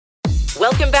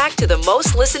Welcome back to the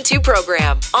most listened to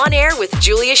program. On Air with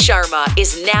Julia Sharma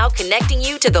is now connecting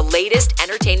you to the latest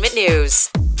entertainment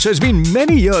news. So it's been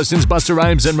many years since Busta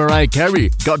Rhymes and Mariah Carey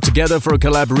got together for a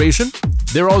collaboration.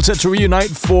 They're all set to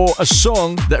reunite for a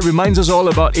song that reminds us all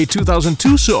about a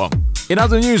 2002 song. In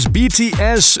other news,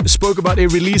 BTS spoke about a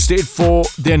release date for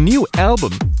their new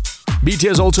album.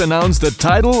 BTS also announced the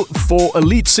title for a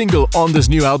lead single on this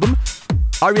new album.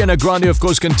 Ariana Grande, of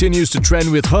course, continues to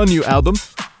trend with her new album.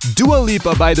 Dua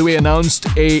Lipa, by the way, announced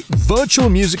a virtual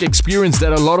music experience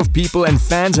that a lot of people and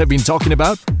fans have been talking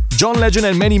about. John Legend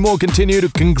and many more continue to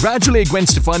congratulate Gwen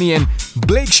Stefani and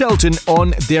Blake Shelton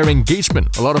on their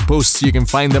engagement. A lot of posts, you can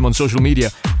find them on social media.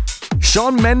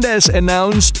 Shawn Mendes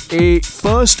announced a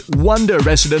First Wonder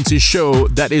residency show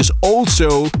that is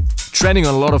also trending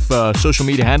on a lot of social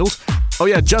media handles. Oh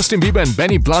yeah, Justin Bieber and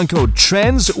Benny Blanco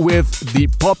trends with the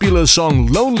popular song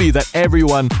Lonely that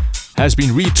everyone has been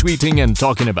retweeting and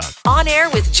talking about. On Air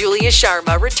with Julia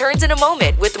Sharma returns in a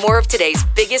moment with more of today's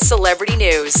biggest celebrity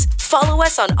news. Follow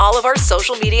us on all of our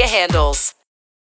social media handles.